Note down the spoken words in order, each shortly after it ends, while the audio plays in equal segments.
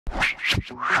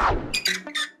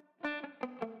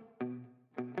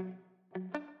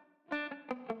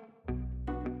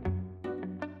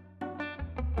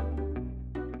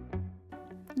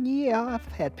Yeah, I've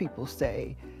had people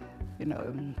say, you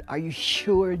know, are you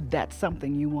sure that's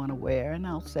something you want to wear? And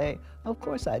I'll say, of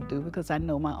course I do, because I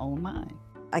know my own mind.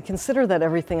 I consider that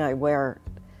everything I wear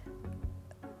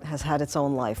has had its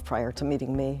own life prior to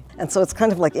meeting me. And so it's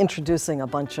kind of like introducing a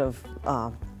bunch of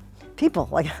people,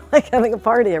 like having a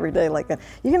party every day. Like,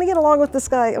 you're gonna get along with this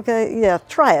guy? Okay, yeah,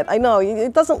 try it. I know,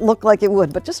 it doesn't look like it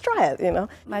would, but just try it, you know?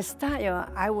 My style,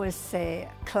 I would say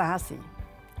classy.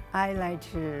 I like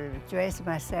to dress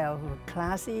myself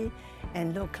classy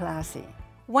and look classy.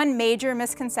 One major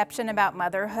misconception about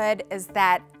motherhood is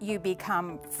that you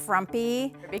become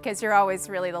frumpy because you're always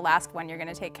really the last one you're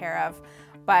gonna take care of.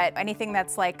 But anything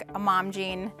that's like a mom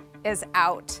jean is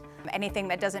out. Anything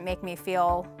that doesn't make me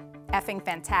feel effing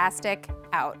fantastic,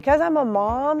 out. Because I'm a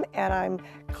mom and I'm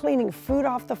cleaning food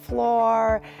off the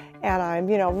floor and I'm,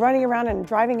 you know, running around and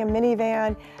driving a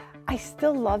minivan, I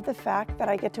still love the fact that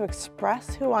I get to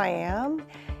express who I am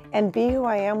and be who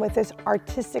I am with this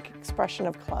artistic expression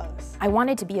of clothes. I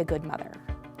wanted to be a good mother,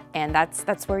 and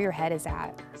that's where your head is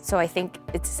at. So I think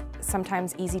it's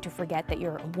sometimes easy to forget that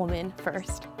you're a woman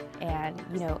first. And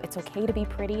you know, it's okay to be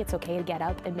pretty, it's okay to get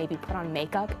up and maybe put on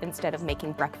makeup instead of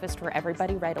making breakfast for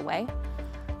everybody right away.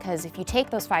 Because if you take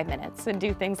those 5 minutes and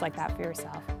do things like that for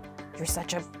yourself, you're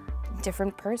such a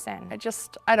different person.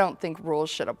 I don't think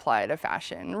rules should apply to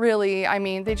fashion. Really, I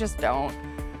mean, they just don't.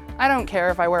 I don't care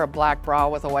if I wear a black bra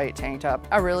with a white tank top.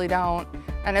 I really don't.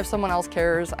 And if someone else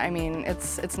cares, I mean,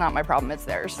 it's not my problem, it's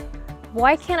theirs.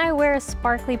 Why can't I wear a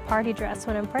sparkly party dress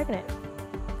when I'm pregnant?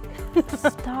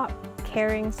 Stop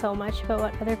caring so much about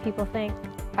what other people think.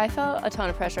 I felt a ton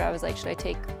of pressure. I was like, should I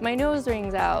take my nose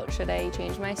rings out? Should I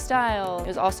change my style? It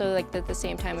was also like at the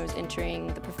same time I was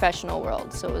entering the professional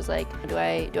world. So it was like, do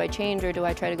I change or do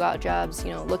I try to go out jobs,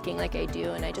 you know, looking like I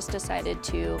do? And I just decided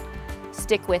to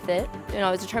stick with it. You know,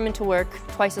 I was determined to work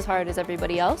twice as hard as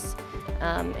everybody else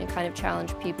and kind of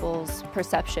challenge people's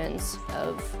perceptions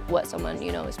of what someone,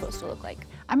 you know, is supposed to look like.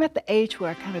 I'm at the age where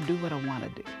I kind of do what I want to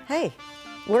do. Hey,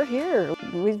 we're here.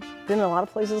 We've been in a lot of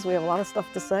places, we have a lot of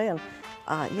stuff to say, and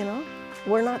you know,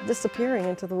 we're not disappearing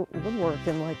into the woodwork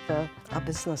in like a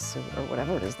business suit or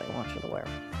whatever it is they want you to wear.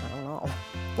 I don't know.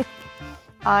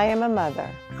 I am a mother.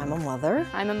 I'm a mother.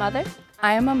 I'm a mother.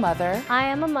 I am a mother. I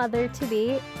am a mother to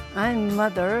be. I'm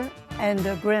mother and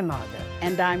a grandmother.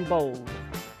 And I'm bold.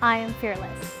 I am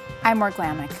fearless. I'm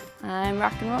organic. I'm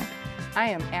rock and roll. I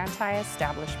am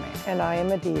anti-establishment. And I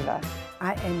am a diva.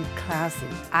 I am classy.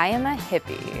 I am a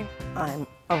hippie. I'm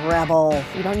a rebel.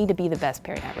 You don't need to be the best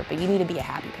parent ever, but you need to be a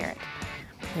happy parent.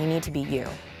 You need to be you.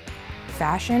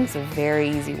 Fashion is a very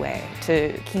easy way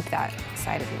to keep that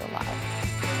side of you alive.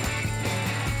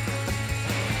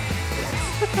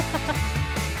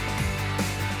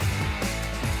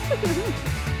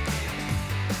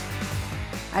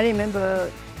 I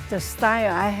remember the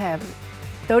style I have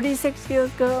 36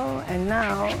 years ago and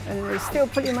now, and it's still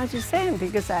pretty much the same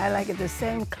because I like the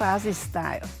same classy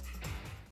style.